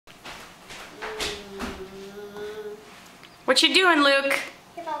What you doing, Luke?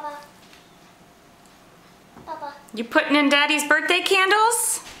 Here, Baba. Baba. You putting in Daddy's birthday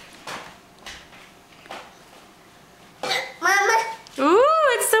candles? Mama. Ooh,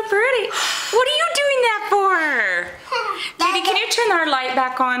 it's so pretty. What are you doing that for? Daddy, can you turn our light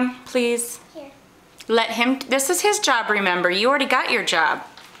back on, please? Here. Let him, this is his job, remember. You already got your job.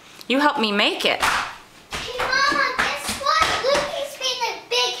 You helped me make it. Hey, Mama, guess what? Lucas been a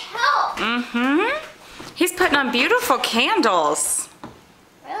big help. Mm-hmm. He's putting on beautiful candles.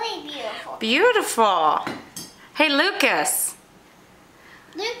 Really beautiful. Beautiful. Hey, Lucas.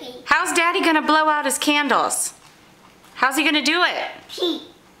 Lukey. How's Daddy gonna blow out his candles? How's he gonna do it? Pink.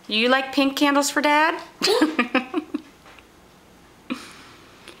 You like pink candles for Dad?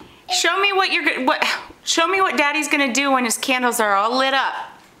 Show me what Daddy's gonna do when his candles are all lit up.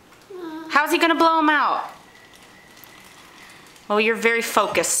 How's he gonna blow them out? Oh, you're very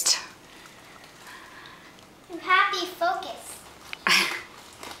focused. I'm happy focus.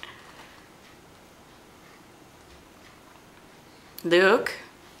 Luke,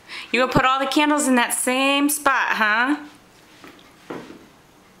 you gonna put all the candles in that same spot, huh?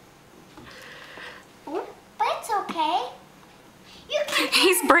 But it's okay. You can.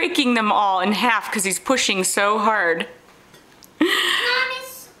 He's breaking them all in half because he's pushing so hard. Mom,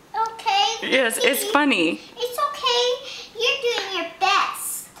 it's okay. Yes, it's funny. It's okay. You're doing your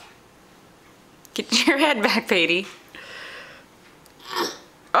best. Get your head back, Peyton.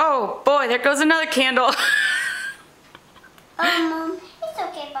 Oh boy, there goes another candle. It's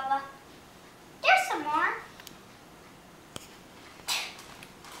okay, Baba. There's some more.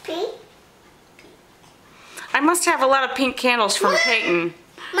 Pink? I must have a lot of pink candles from Peyton.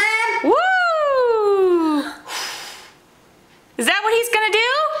 Mom! Woo! Is that what he's gonna do?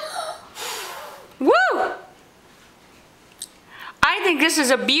 Woo! I think this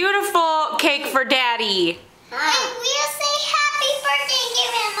is a beautiful cake for Daddy. And we'll say happy birthday and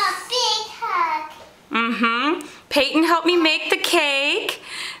give him a big hug. Mm-hmm. Peyton helped me make the cake.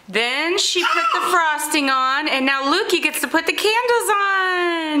 Then she put the frosting on, and now Lukey gets to put the candles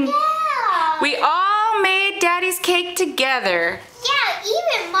on. Yeah. We all made Daddy's cake together. Yeah,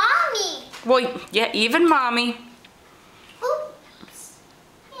 even Mommy. Well, yeah, even Mommy. Oops.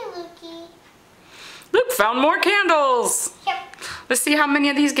 Hey, Lukey. Luke found more candles. Yep. Let's see how many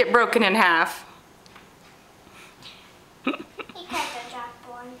of these get broken in half. He cut the drop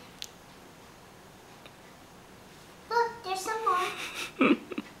one. Look, there's some more.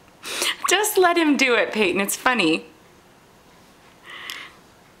 Just let him do it, Peyton. It's funny.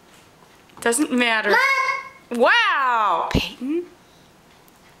 Doesn't matter. Mom! Wow! Peyton?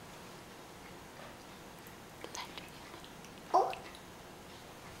 Oh.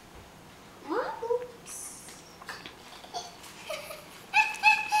 Oops.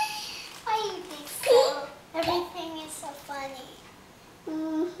 Why you think so? Everything is so funny.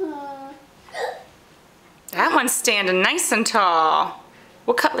 That one's standing nice and tall.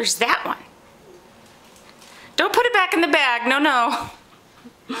 What color's that one? Don't put it back in the bag. No, no.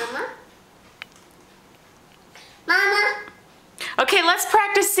 Mama? Mama? Okay, let's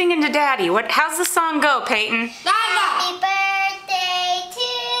practice singing to Daddy. How's the song go, Peyton? Happy birthday to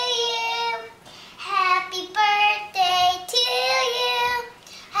you. Happy birthday to you.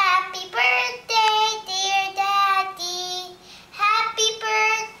 Happy birthday, dear Daddy. Happy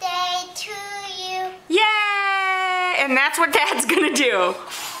birthday to you. Yay! And that's what Dad's gonna do.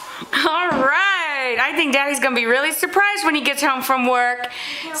 All right. I think Daddy's gonna be really surprised when he gets home from work.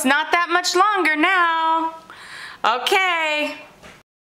 It's not that much longer now. Okay.